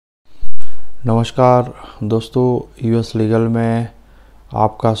नमस्कार दोस्तों, US legal में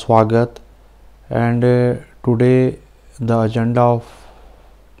आपका स्वागत। And today the agenda of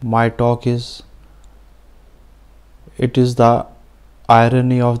my talk it is the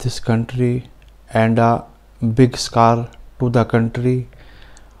irony of this country and a big scar to the country,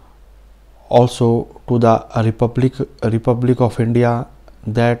 also to the Republic of India,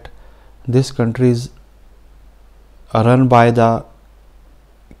 that this country is run by the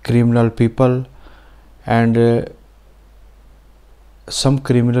criminal people, and some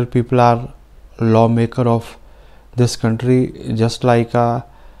criminal people are lawmaker of this country, just like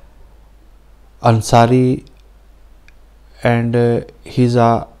Ansari, and he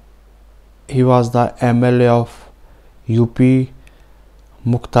was the MLA of UP,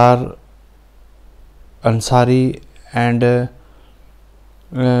 Mukhtar Ansari. And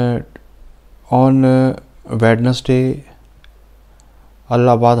on Wednesday,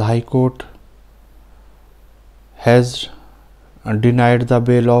 Allahabad High Court has denied the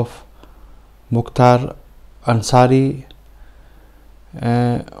bail of Mukhtar Ansari.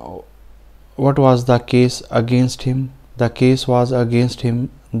 What was the case against him? The case was against him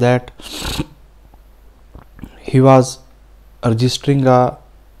that he was registering a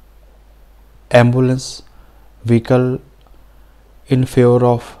ambulance vehicle in favor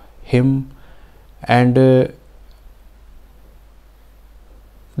of him, and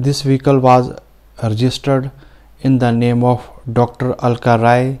this vehicle was registered in the name of Dr. Alka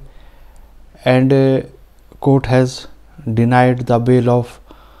Rai, and court has denied the bail of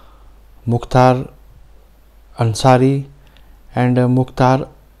Mukhtar Ansari. And Mukhtar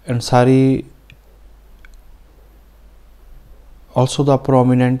Ansari, also the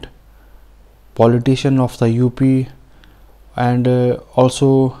prominent politician of the UP, and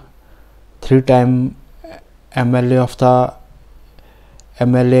also 3-time MLA of the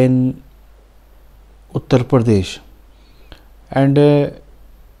MLA in Uttar Pradesh. And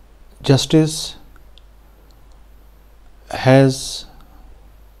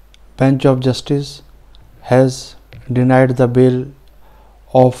bench of justice has denied the bail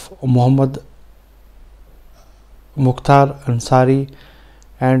of Mukhtar Ansari.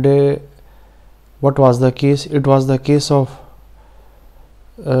 And what was the case? It was the case of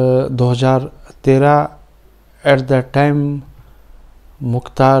 2013. At that time,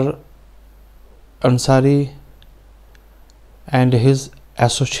 Mukhtar Ansari and his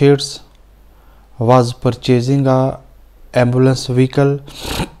associates was purchasing a ambulance vehicle,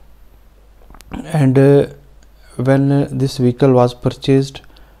 and when this vehicle was purchased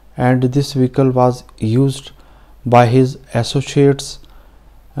and this vehicle was used by his associates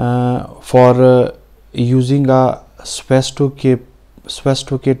for using a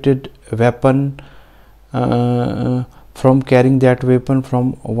sophisticated weapon, from carrying that weapon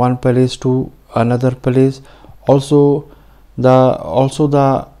from one place to another place. Also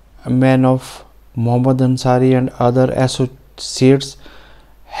the men of Muhammad Ansari and other associates,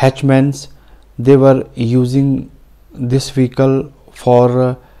 hatchmans, they were using this vehicle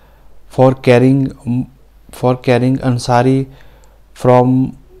for carrying Ansari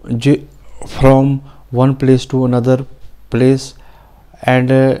from one place to another place,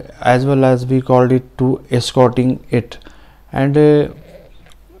 and as well as we called it to escorting it. And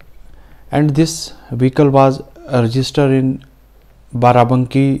this vehicle was registered in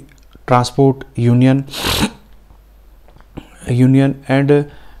Barabanki Transport Union,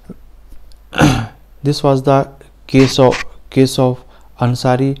 and this was the case of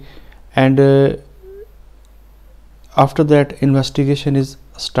Ansari. And after that, investigation is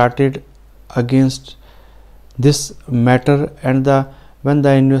started against this matter, and when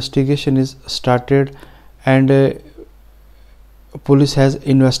the investigation is started and police has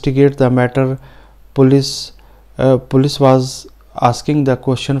investigated the matter, police was asking the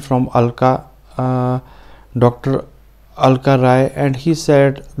question from Dr. Alka Rai, and he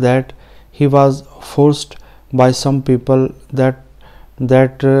said that he was forced by some people that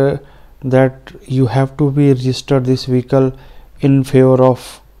you have to be registered this vehicle in favor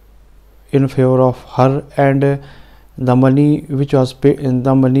of her, and the money which was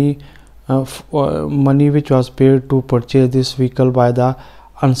paid to purchase this vehicle by the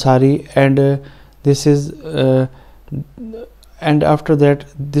Ansari. And this is and after that,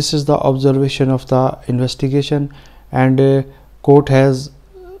 this is the observation of the investigation, and court has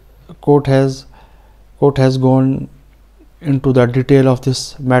gone into the detail of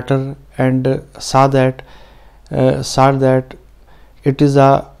this matter, and saw that it is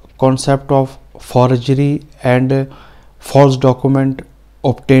a concept of forgery and false document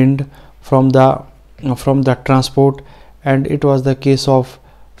obtained from the transport, and it was the case of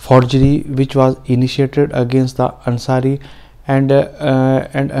forgery which was initiated against the Ansari, and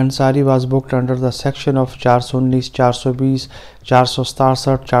Ansari was booked under the section of 419, 420,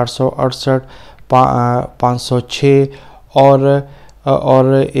 467, 468, 506 और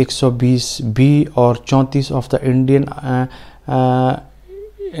 120 और 34 of the Indian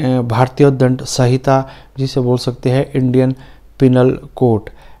भारतीय दंड संहिता, जिसे बोल सकते हैं Indian penal code,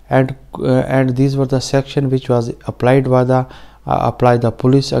 and these were the section which was applied by the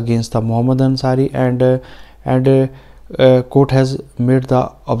police against the Muhammad Ansari, and court has made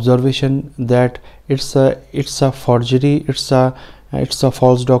the observation that it's a forgery, it's a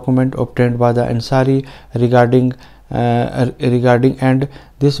false document obtained by the Ansari regarding and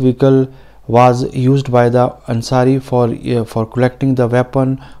this vehicle was used by the Ansari for collecting the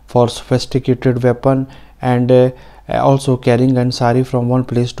weapon, for sophisticated weapon, and also carrying Ansari from one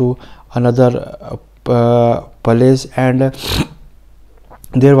place to another place. And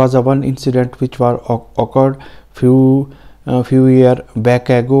there was a one incident which occurred few year back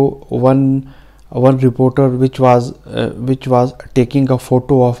ago. One reporter which was taking a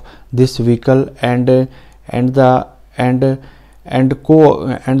photo of this vehicle, and the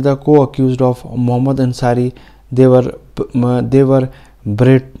co-accused of Muhammad Ansari, they were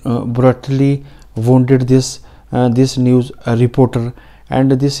brutally wounded this news reporter,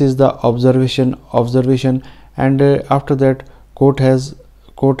 and this is the observation. And after that, court has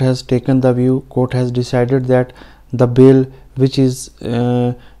taken the view, court has decided that the bail which is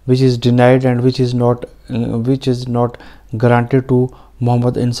denied and which is not granted to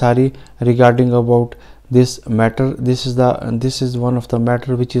Muhammad Ansari regarding about this matter. This is one of the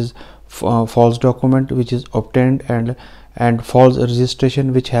matter which is false document which is obtained, and false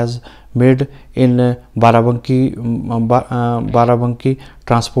registration which has made in Barabanki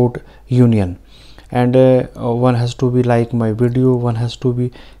Transport Union. And one has to be like my video, one has to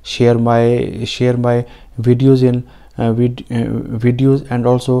be share my videos in videos, and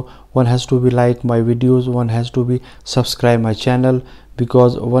also one has to be like my videos, one has to be subscribe my channel,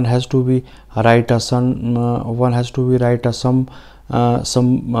 because one has to be write some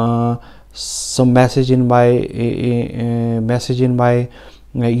message in my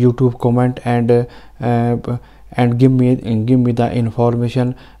YouTube comment, and give me the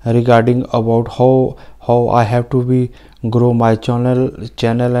information regarding about how I have to be grow my channel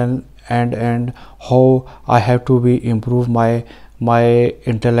and how I have to be improve my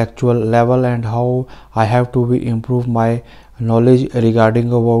intellectual level, and how I have to be improve my knowledge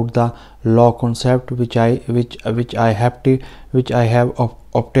regarding about the law concept which I have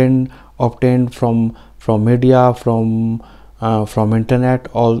obtained from media, from internet,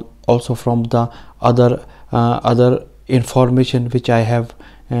 also from the other information which I have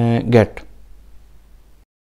get.